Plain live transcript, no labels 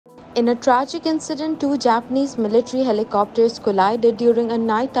In a tragic incident, two Japanese military helicopters collided during a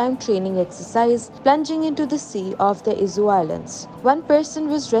nighttime training exercise, plunging into the sea off the Izu Islands. One person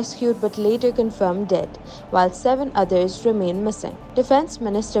was rescued but later confirmed dead, while seven others remain missing. Defense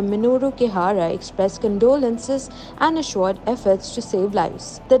Minister Minoru Kihara expressed condolences and assured efforts to save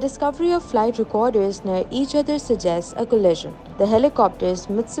lives. The discovery of flight recorders near each other suggests a collision. The helicopters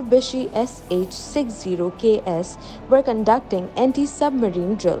Mitsubishi SH-60KS were conducting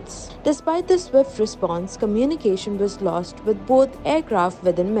anti-submarine drills. Despite the swift response, communication was lost with both aircraft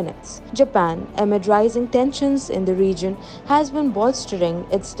within minutes. Japan, amid rising tensions in the region, has been bolstering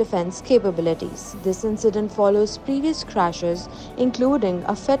its defense capabilities. This incident follows previous crashes, including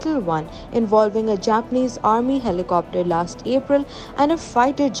a fatal one involving a Japanese army helicopter last April and a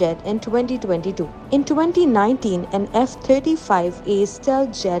fighter jet in 2022. In 2019, an F-35A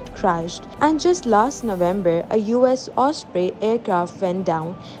stealth jet crashed, and just last November, a US Osprey aircraft went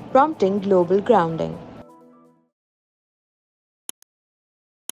down, prompting global grounding.